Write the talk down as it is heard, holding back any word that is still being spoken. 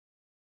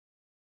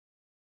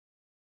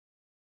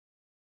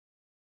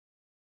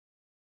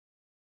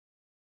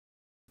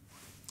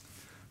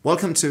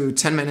Welcome to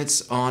 10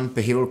 minutes on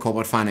behavioral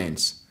corporate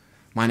finance.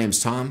 My name is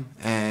Tom,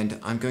 and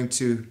I'm going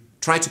to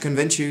try to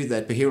convince you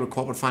that behavioral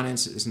corporate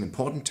finance is an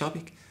important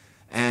topic,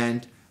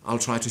 and I'll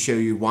try to show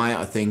you why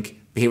I think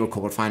behavioral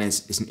corporate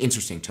finance is an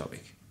interesting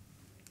topic.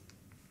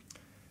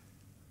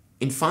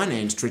 In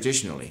finance,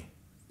 traditionally,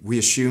 we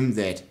assume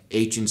that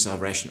agents are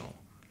rational.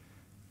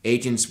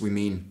 Agents, we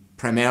mean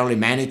primarily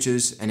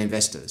managers and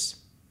investors.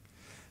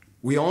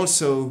 We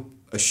also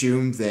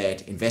assume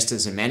that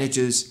investors and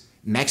managers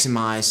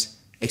maximize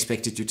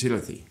expected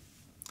utility.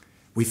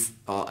 We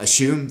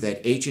assume that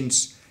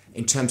agents,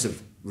 in terms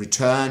of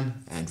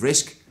return and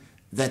risk,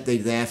 that they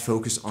there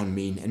focus on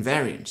mean and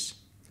variance.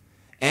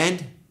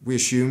 And we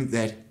assume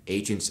that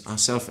agents are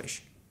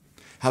selfish.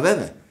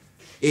 However,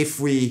 if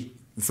we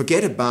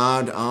forget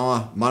about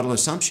our model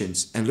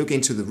assumptions and look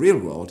into the real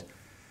world,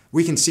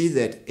 we can see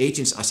that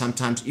agents are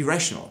sometimes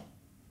irrational.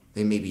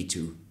 They may be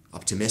too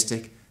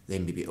optimistic, they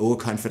may be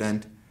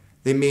overconfident,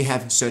 they may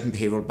have certain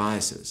behavioral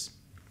biases.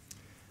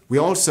 We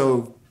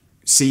also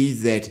see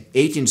that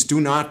agents do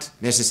not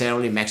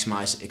necessarily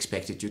maximize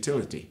expected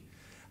utility.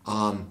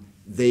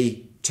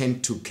 They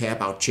tend to care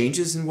about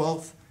changes in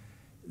wealth,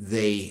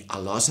 they are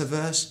loss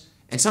averse,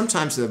 and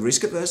sometimes they're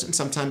risk averse and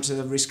sometimes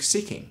they're risk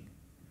seeking.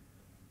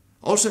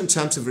 Also in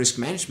terms of risk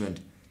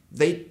management,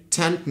 they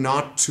tend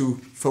not to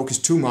focus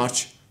too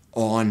much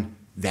on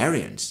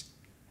variance.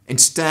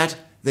 Instead,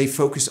 they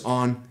focus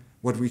on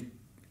what we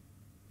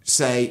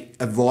say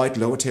avoid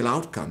lower tail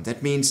outcome.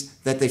 That means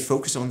that they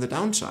focus on the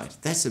downside.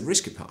 That's the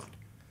risky part.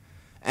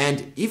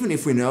 And even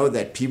if we know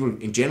that people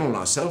in general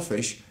are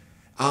selfish,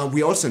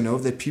 we also know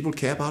that people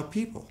care about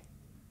people.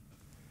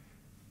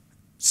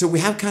 So we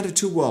have kind of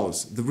two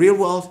worlds, the real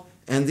world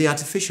and the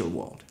artificial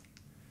world.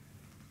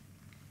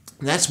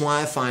 And that's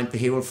why I find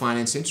behavioral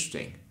finance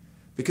interesting,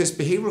 because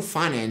behavioral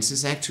finance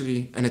is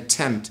actually an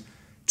attempt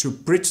to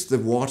bridge the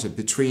water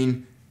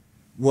between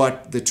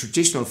what the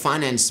traditional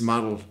finance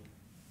model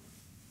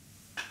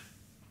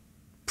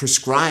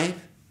prescribe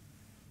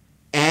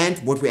and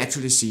what we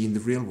actually see in the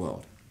real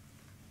world.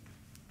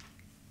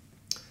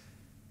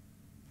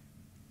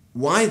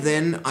 Why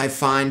then I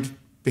find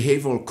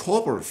behavioral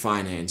corporate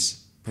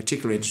finance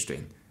particularly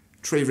interesting?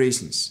 3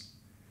 reasons.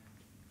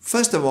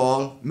 First of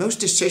all, most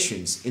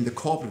decisions in the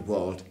corporate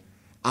world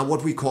are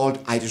what we call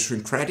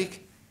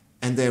idiosyncratic,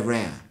 and they're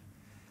rare.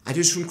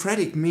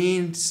 Idiosyncratic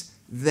means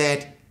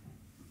that,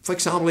 for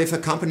example, if a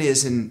company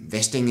is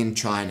investing in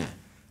China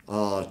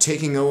or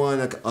taking over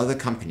another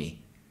company,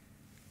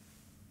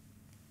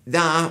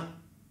 there are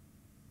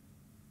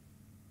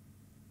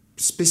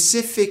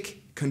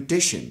specific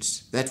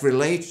conditions that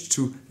relate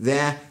to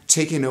their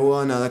taking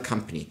over another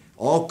company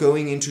or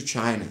going into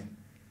China.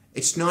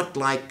 It's not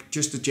like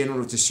just a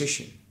general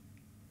decision.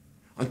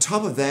 On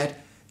top of that,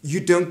 you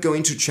don't go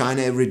into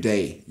China every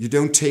day. You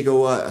don't take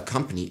over a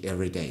company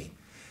every day.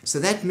 So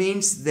that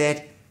means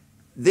that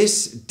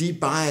this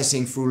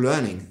debiasing through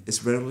learning is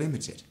very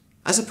limited.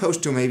 As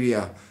opposed to maybe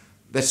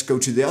let's go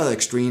to the other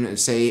extreme and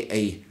say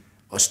a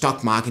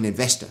stock market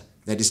investor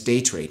that is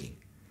day trading.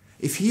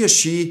 If he or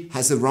she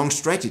has the wrong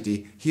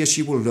strategy, he or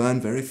she will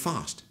learn very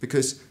fast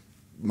because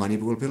money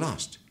will be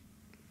lost.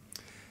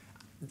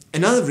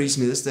 Another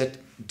reason is that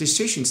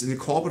decisions in the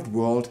corporate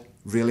world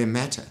really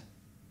matter.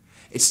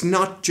 It's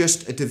not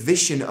just a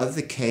division of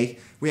the cake.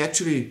 We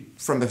actually,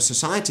 from a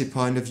society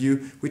point of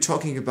view, we're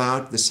talking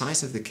about the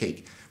size of the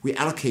cake. We're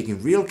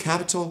allocating real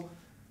capital.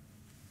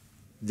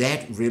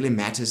 That really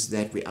matters,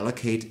 that we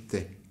allocate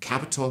the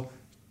capital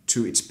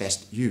to its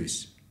best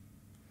use.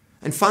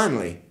 And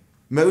finally,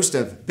 most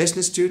of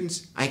business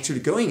students are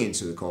actually going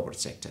into the corporate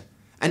sector.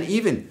 And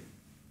even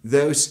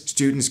those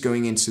students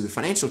going into the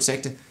financial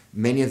sector,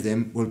 many of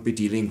them will be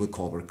dealing with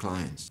corporate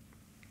clients.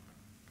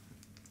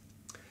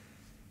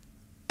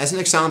 As an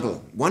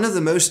example, one of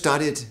the most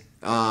studied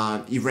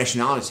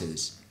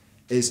irrationalities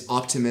is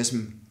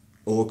optimism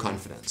or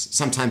confidence.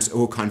 Sometimes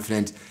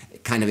overconfident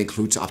kind of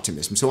includes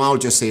optimism, so I'll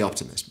just say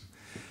optimism.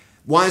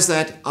 Why is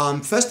that?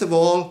 First of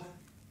all,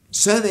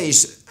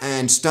 surveys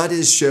and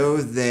studies show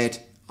that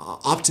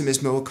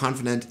optimism or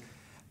confidence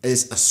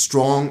is a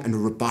strong and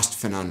robust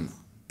phenomenon.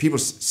 People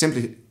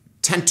simply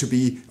tend to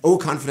be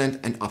overconfident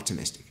and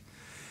optimistic.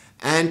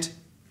 And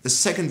the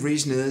second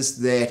reason is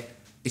that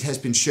it has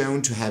been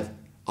shown to have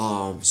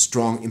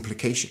strong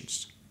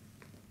implications.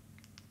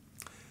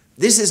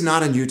 This is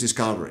not a new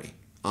discovery.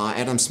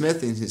 Adam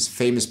Smith, in his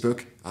famous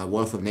book,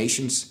 Wealth of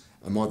Nations,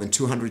 more than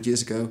 200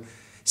 years ago,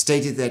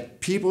 stated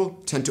that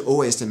people tend to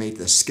overestimate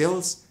their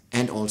skills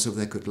and also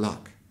their good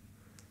luck.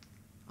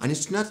 And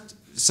it's not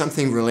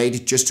something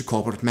related just to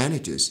corporate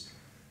managers.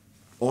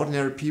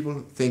 Ordinary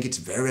people think it's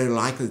very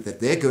likely that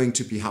they're going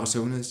to be house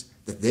owners,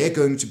 that they're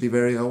going to be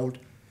very old.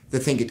 They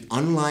think it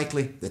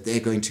unlikely that they're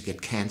going to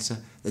get cancer,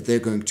 that they're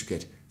going to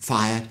get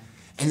fired,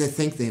 and they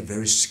think they're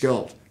very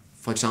skilled,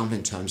 for example,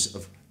 in terms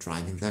of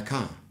driving their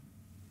car.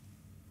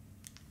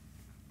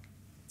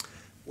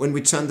 When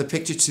we turn the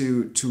picture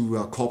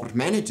to corporate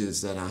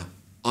managers that are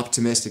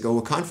optimistic,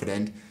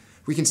 overconfident,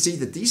 we can see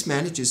that these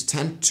managers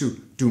tend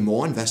to do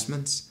more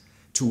investments,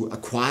 to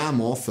acquire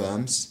more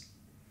firms.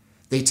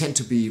 They tend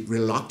to be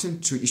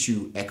reluctant to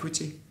issue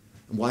equity.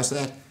 And why is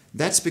that?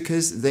 That's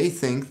because they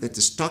think that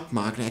the stock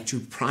market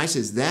actually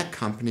prices their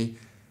company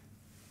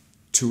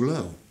too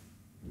low.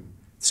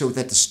 So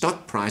that the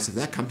stock price of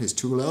their company is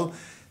too low,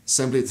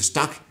 simply the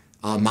stock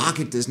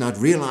market does not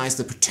realize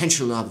the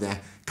potential of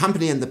their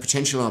company and the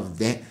potential of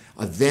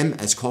them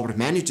as corporate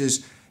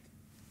managers.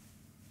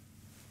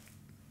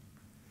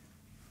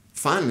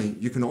 Finally,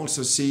 you can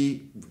also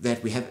see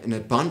that we have an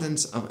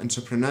abundance of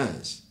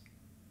entrepreneurs.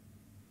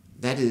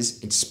 That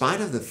is, in spite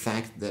of the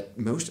fact that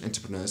most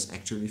entrepreneurs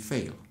actually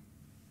fail.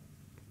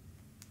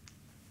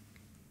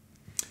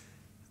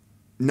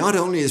 Not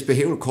only is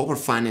behavioral corporate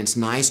finance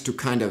nice to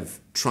kind of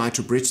try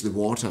to bridge the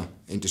water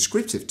in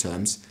descriptive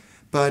terms,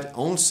 but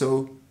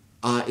also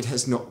it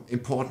has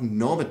important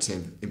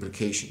normative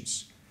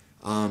implications.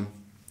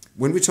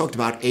 When we talked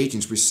about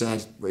agents, we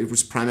said it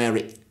was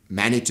primarily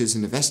managers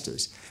and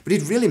investors. But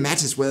it really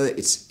matters whether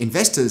it's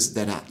investors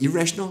that are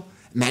irrational,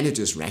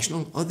 managers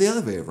rational, or the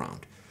other way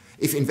around.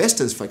 If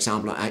investors, for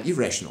example, are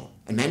irrational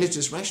and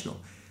managers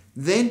rational,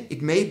 then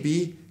it may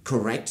be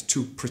correct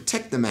to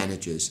protect the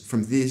managers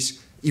from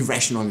these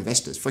irrational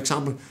investors. For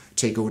example,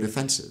 take over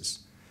defenses.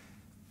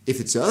 If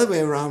it's the other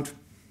way around,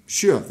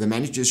 sure, the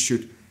managers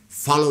should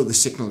follow the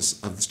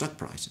signals of the stock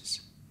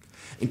prices.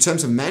 In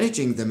terms of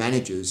managing the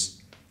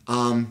managers,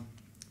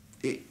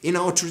 in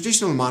our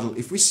traditional model,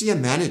 if we see a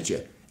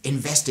manager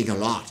investing a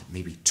lot,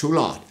 maybe too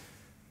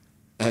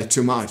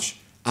much,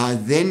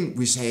 then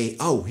we say,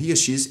 oh, he or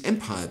she is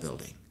empire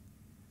building.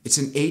 It's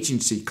an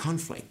agency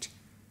conflict.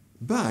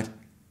 But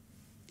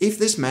if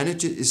this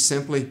manager is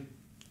simply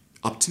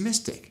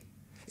optimistic,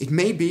 it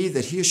may be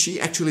that he or she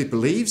actually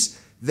believes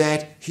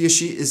that he or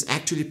she is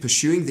actually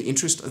pursuing the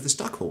interest of the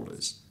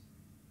stockholders.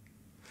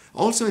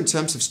 Also, in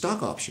terms of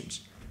stock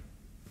options,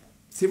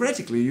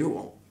 theoretically,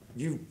 you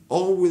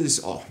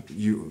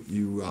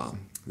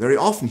very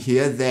often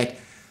hear that,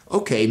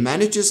 okay,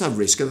 managers are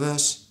risk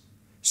averse,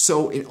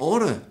 so in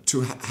order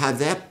to have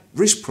their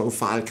risk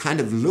profile kind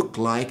of look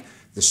like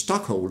the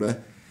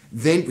stockholder,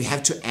 then we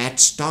have to add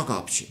stock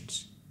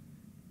options.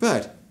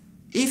 But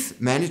if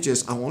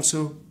managers are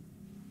also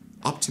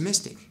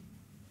optimistic,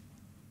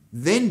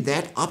 then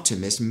that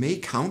optimism may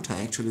counter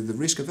actually the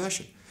risk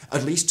aversion,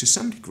 at least to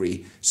some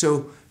degree.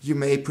 So you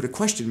may put a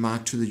question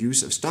mark to the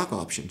use of stock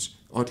options,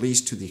 or at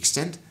least to the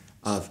extent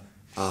of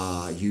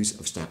use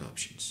of stock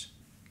options.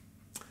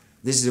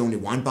 This is only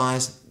one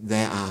bias.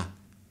 There are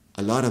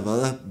a lot of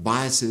other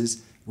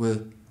biases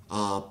with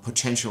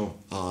potential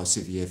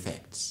severe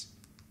effects.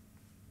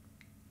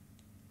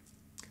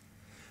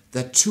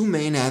 There are two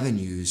main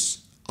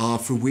avenues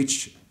through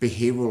which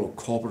behavioral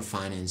corporate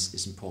finance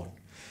is important.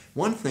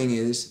 One thing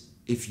is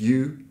if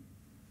you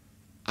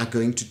are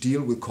going to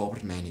deal with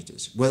corporate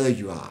managers, whether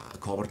you are a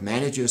corporate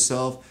manager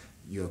yourself,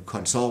 you're a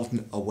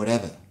consultant or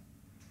whatever.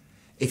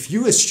 If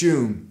you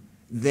assume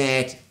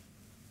that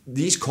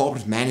these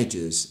corporate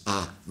managers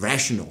are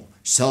rational,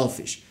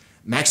 selfish,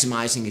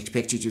 maximizing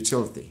expected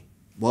utility,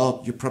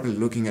 well, you're probably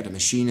looking at a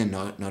machine and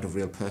not a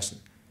real person.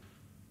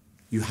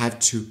 You have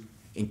to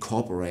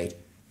incorporate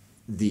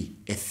the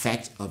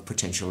effect of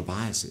potential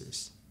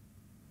biases.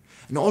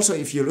 And also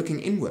if you're looking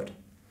inward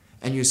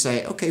and you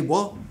say, okay,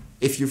 well,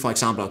 if you, for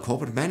example, are a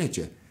corporate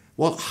manager,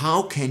 well,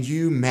 how can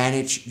you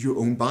manage your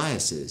own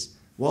biases?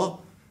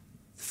 Well,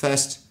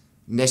 first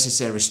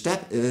necessary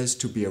step is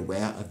to be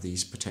aware of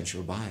these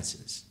potential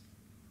biases.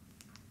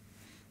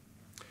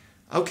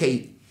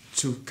 Okay,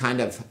 to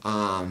kind of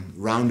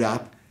round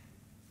up,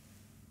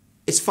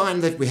 it's fine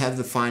that we have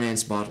the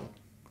finance model,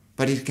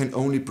 but it can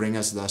only bring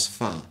us thus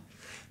far.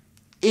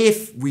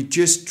 If we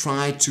just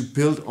try to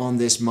build on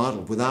this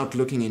model without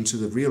looking into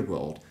the real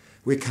world,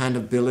 we're kind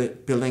of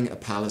building a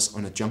palace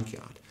on a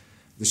junkyard.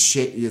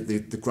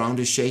 The ground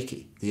is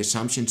shaky. The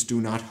assumptions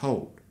do not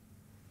hold.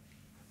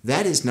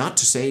 That is not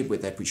to say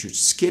that we should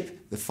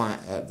skip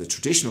the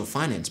traditional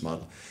finance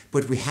model,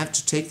 but we have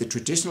to take the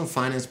traditional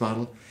finance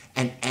model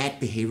and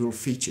add behavioral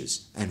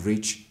features and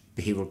reach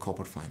behavioral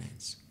corporate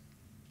finance.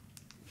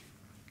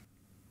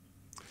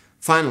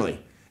 Finally,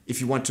 if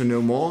you want to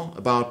know more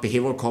about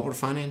behavioral corporate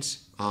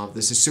finance,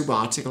 there's a super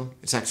article.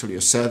 It's actually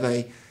a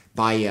survey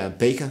by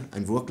Baker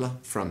and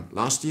Wurgler from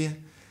last year.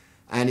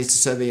 And it's a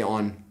survey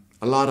on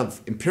a lot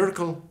of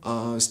empirical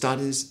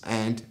studies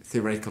and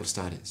theoretical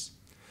studies.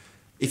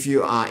 If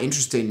you are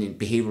interested in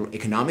behavioral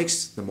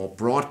economics, the more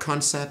broad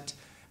concept,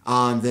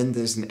 then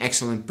there's an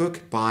excellent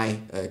book by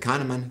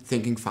Kahneman,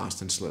 Thinking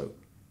Fast and Slow.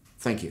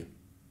 Thank you.